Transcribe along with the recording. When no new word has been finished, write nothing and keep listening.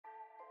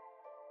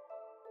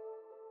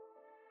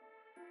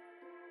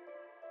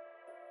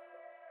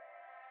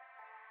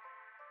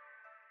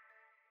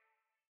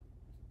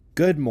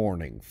Good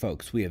morning,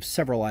 folks. We have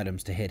several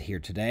items to hit here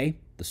today.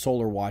 The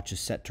solar watch is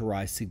set to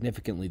rise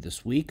significantly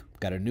this week.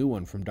 Got a new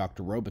one from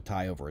Dr.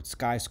 Robitaille over at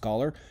Sky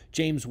Scholar.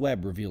 James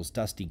Webb reveals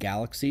dusty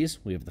galaxies.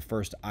 We have the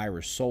first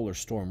Irish solar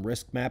storm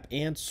risk map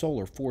and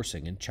solar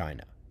forcing in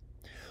China.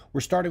 We're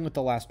starting with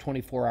the last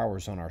 24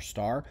 hours on our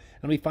star,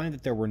 and we find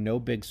that there were no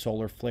big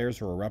solar flares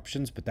or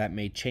eruptions, but that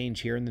may change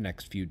here in the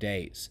next few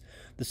days.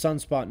 The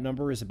sunspot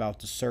number is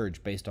about to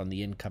surge based on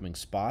the incoming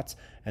spots,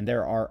 and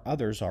there are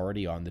others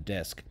already on the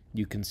disk.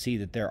 You can see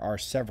that there are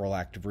several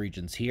active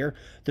regions here.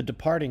 The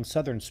departing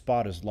southern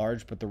spot is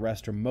large, but the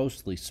rest are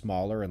mostly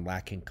smaller and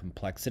lacking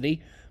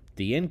complexity.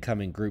 The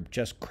incoming group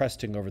just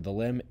cresting over the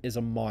limb is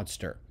a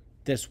monster.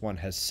 This one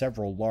has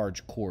several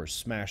large cores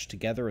smashed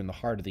together in the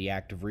heart of the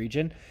active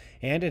region,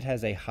 and it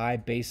has a high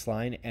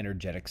baseline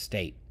energetic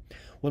state.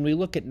 When we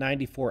look at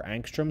 94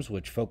 angstroms,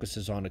 which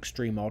focuses on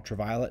extreme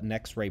ultraviolet and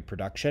X-ray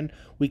production,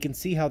 we can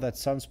see how that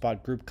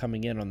sunspot group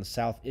coming in on the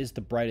south is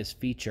the brightest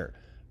feature.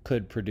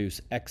 Could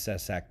produce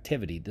excess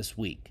activity this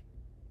week.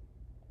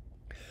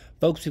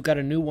 Folks, we've got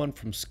a new one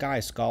from Sky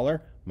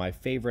Scholar, my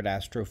favorite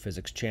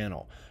astrophysics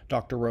channel.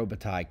 Dr.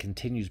 Robitaille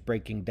continues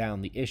breaking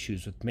down the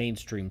issues with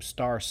mainstream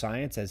star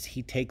science as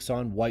he takes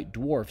on white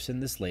dwarfs in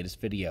this latest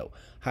video.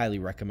 Highly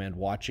recommend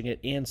watching it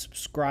and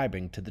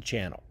subscribing to the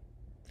channel.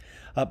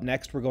 Up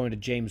next, we're going to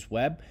James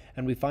Webb,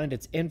 and we find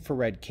its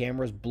infrared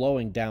cameras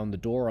blowing down the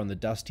door on the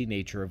dusty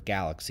nature of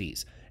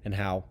galaxies, and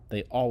how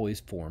they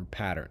always form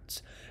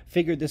patterns.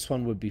 Figured this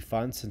one would be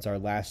fun since our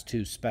last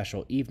two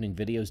special evening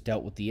videos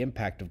dealt with the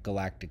impact of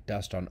galactic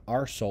dust on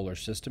our solar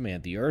system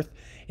and the Earth.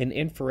 In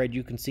infrared,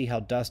 you can see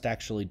how dust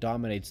actually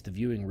dominates the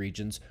viewing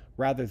regions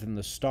rather than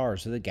the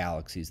stars of the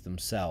galaxies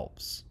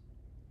themselves.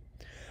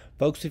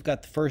 Folks, we've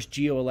got the first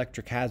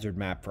geoelectric hazard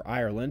map for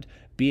Ireland.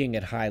 Being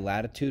at high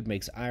latitude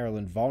makes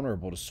Ireland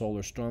vulnerable to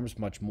solar storms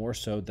much more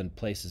so than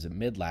places at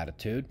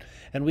mid-latitude,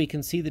 and we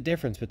can see the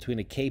difference between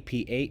a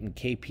KP8 and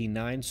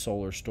KP9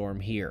 solar storm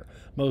here.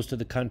 Most of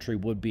the country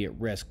would be at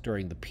risk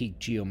during the peak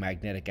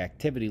geomagnetic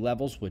activity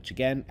levels, which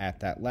again, at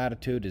that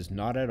latitude, is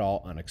not at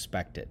all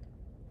unexpected.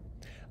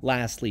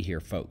 Lastly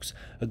here, folks,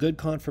 a good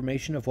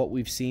confirmation of what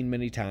we've seen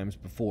many times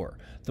before.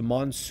 The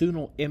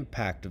monsoonal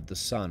impact of the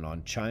sun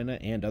on China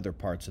and other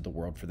parts of the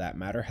world for that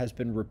matter has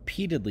been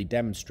repeatedly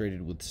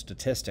demonstrated with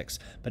statistics,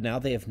 but now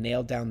they have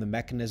nailed down the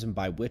mechanism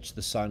by which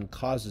the sun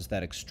causes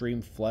that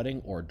extreme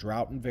flooding or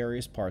drought in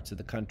various parts of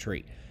the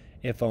country.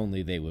 If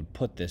only they would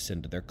put this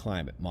into their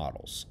climate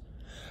models.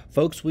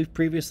 Folks, we've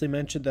previously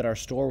mentioned that our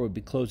store would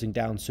be closing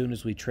down soon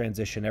as we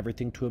transition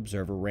everything to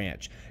Observer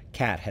Ranch.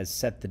 Kat has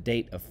set the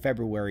date of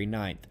February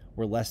 9th.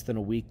 We're less than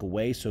a week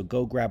away, so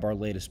go grab our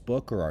latest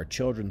book or our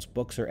children's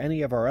books or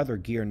any of our other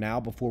gear now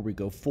before we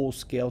go full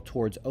scale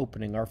towards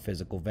opening our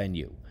physical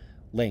venue.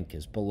 Link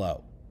is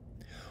below.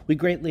 We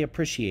greatly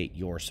appreciate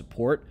your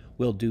support.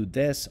 We'll do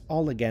this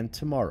all again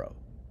tomorrow,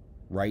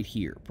 right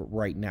here, but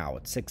right now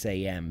at 6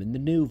 a.m. in the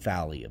new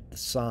Valley of the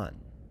Sun.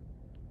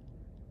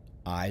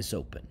 Eyes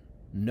open.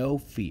 No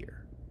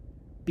fear.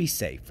 Be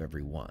safe,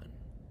 everyone.